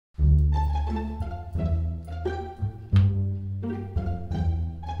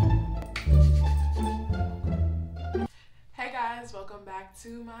guys, welcome back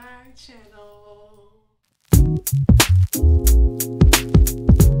to my channel.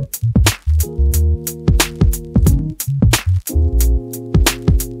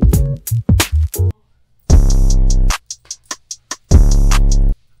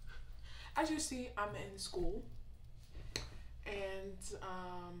 As you see, I'm in school, and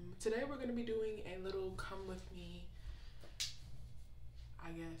today we're going to be doing a little come with me,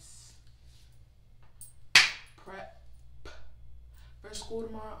 I guess, prep for school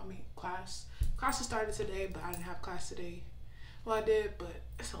tomorrow. I mean, class. Classes started today, but I didn't have class today. Well, I did, but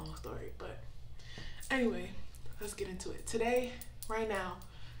it's a long story. But anyway, let's get into it. Today, right now,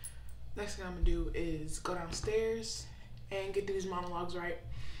 next thing I'm going to do is go downstairs and get these monologues right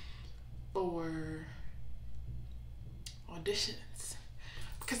for auditions,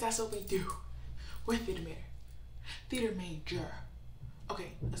 because that's what we do. We're theater major.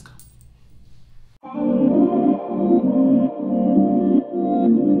 Okay, let's go.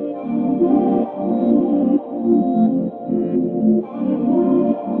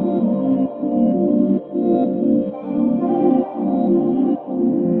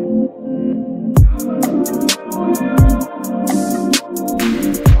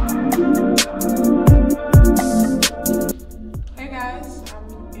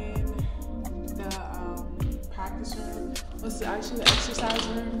 Actually the exercise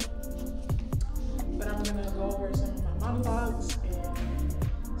room, but I'm gonna go over some of my monologues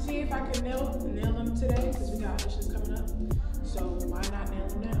and see if I can nail them today, because we got auditions coming up, so why not nail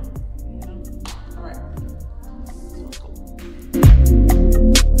them now, you know? All right, so let's go.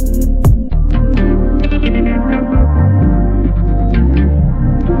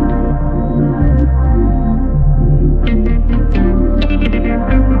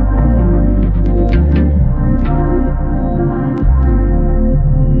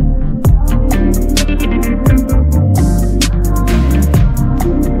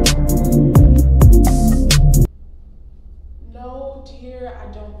 I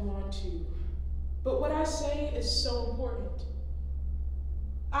don't want to, but what I say is so important.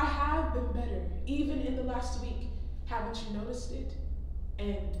 I have been better, even in the last week. Haven't you noticed it?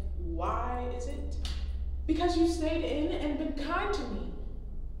 And why is it? Because you stayed in and been kind to me.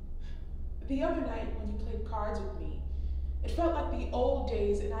 The other night when you played cards with me, it felt like the old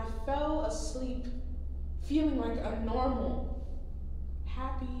days, and I fell asleep feeling like a normal,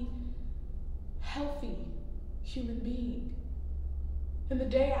 happy, healthy human being. And the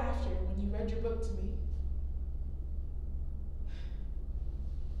day after, when you read your book to me,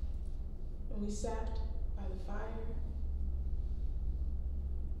 when we sat by the fire,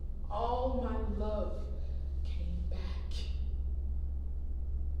 all my love came back.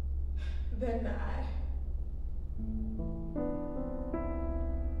 Then I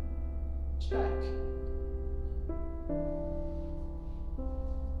drank.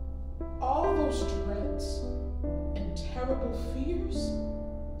 All those dreads and terrible fears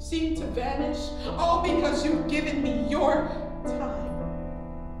seem to vanish, all because you've given me your time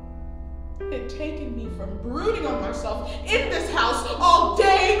and taken me from brooding on myself in this house all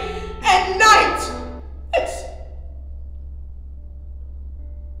day and night.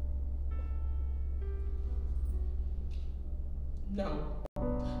 No,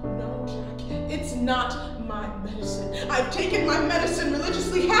 Jack, it's not my medicine. I've taken my medicine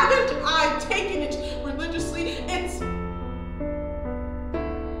religiously, haven't I taken it religiously? It's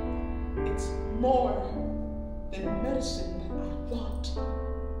more than medicine that I want.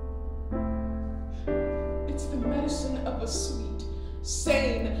 It's the medicine of a sweet,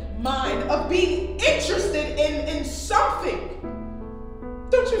 sane mind, of being interested in something.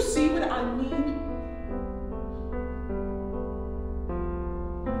 Don't you see what I mean?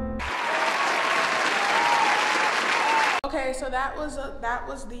 Okay, so that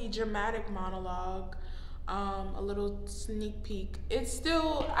was the dramatic monologue. A little sneak peek. It's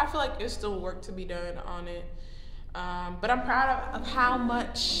still, I feel like there's still work to be done on it. But I'm proud of how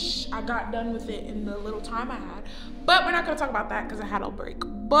much I got done with it in the little time I had. But we're not gonna talk about that because I had a break.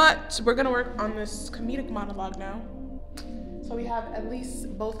 But we're gonna work on this comedic monologue now. So we have at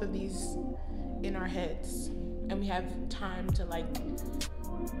least both of these in our heads, and we have time to like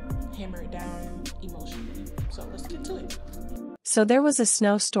hammer it down emotionally. So let's get to it. So there was a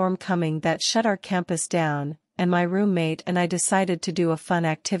snowstorm coming that shut our campus down, and my roommate and I decided to do a fun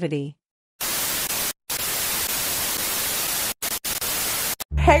activity.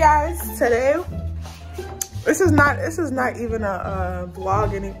 Hey guys, today this is not even a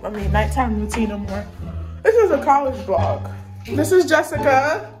vlog nighttime routine no more. This is a college vlog. This is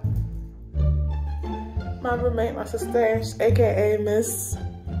Jessica, my roommate, my sister, aka Miss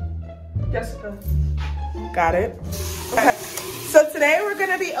Jessica. Got it? Okay. So today we're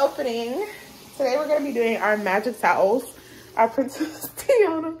gonna be doing our magic towels. Our Princess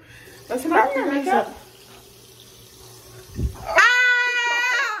Tiana. Let's crack your makeup.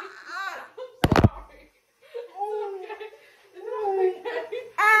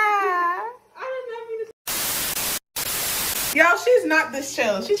 Y'all, she's not this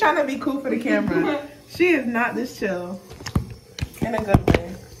chill. She's trying to be cool for the camera. She is not this chill. In a good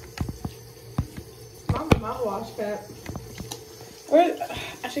way. My wash cap. Where?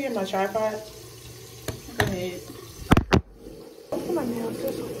 I should get my tripod. Go ahead. Look at my nails.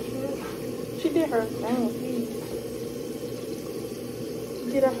 She did her thing.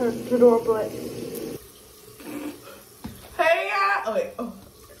 Get at her door butt. Hey, y'all. Oh, wait. Oh.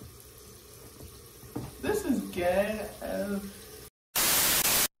 This is good.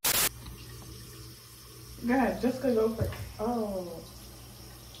 Go ahead. Jessica, go first. Oh.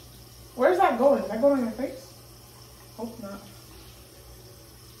 Where's that going? Is that going on your face? Hope not.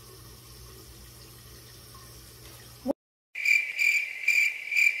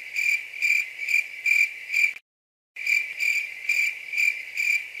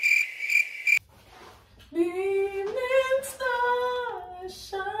 The evening stars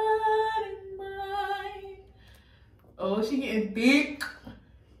shining bright. Oh, she getting thick.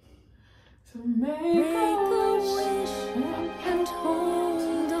 To make a wish and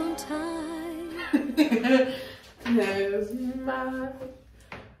hold on tight. That's mine.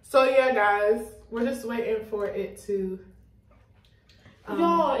 So yeah, guys, we're just waiting for it to.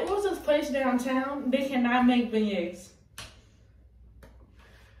 Y'all, it was this place downtown. They cannot make beignets.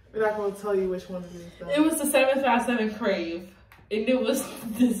 We're not gonna tell you which one it is though. It was the 757 Crave, and it was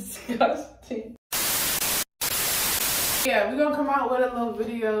disgusting. Yeah, we're gonna come out with a little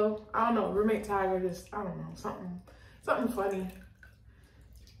video. I don't know, roommate tag or just, I don't know, something funny.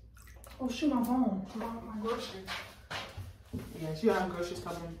 Oh shoot, my phone. My groceries. Yeah, she have groceries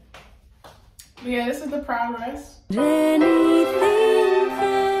coming. But yeah, this is the progress. Anything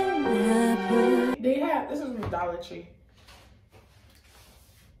can happen. They have, this is from Dollar Tree.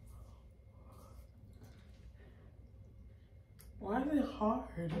 Why is it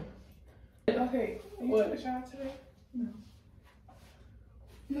hard? Okay, you took a shower today? No.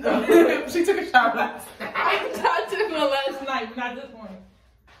 She took a shower last night. I took one last night, but not this morning.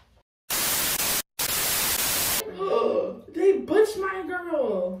 They butched my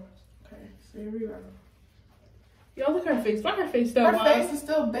girl. Okay, so here we go. Y'all look at her face. Look at her face though. Her face is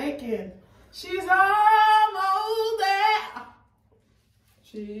still baking. She's almost there.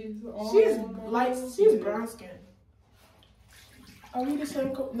 She's brown skin. Are we the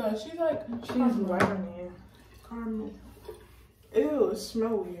same color? No, she's like, she's whiter man. Caramel. Ew, it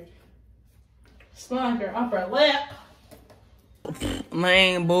smells weird. Smell like her upper lip.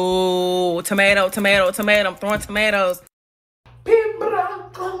 Man, boo. Tomato, tomato, tomato. I'm throwing tomatoes.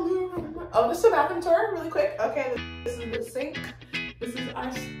 Oh, this is a bathroom tour, really quick. Okay, this is the sink. This is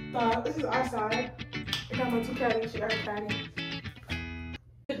our side. I got my two caddies. She got a caddy.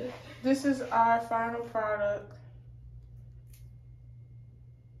 This is our final product.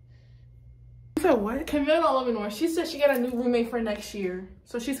 So what? Camille don't love me anymore. She said she got a new roommate for next year.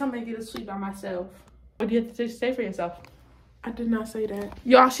 So she's coming to get to sleep by myself. What do you have to say for yourself? I did not say that.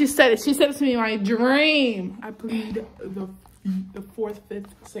 Y'all, she said it. She said it to me in my dream. I plead the 4th,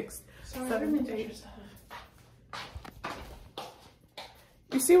 5th, 6th, 7th, 8th.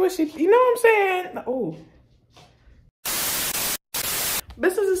 You see what she, you know what I'm saying? Oh.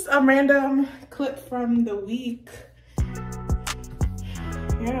 This is a random clip from the week.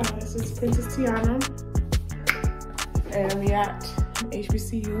 Yeah, this is Princess Tiana. And we at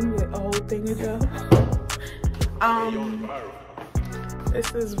HBCU with a whole thing to go.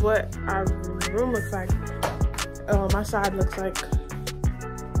 This is what our room looks like. My side looks like,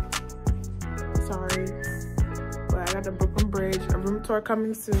 sorry, but I got the Brooklyn Bridge. A room tour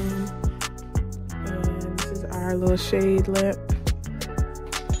coming soon. And this is our little shade lamp.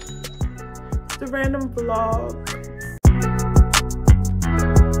 It's a random vlog.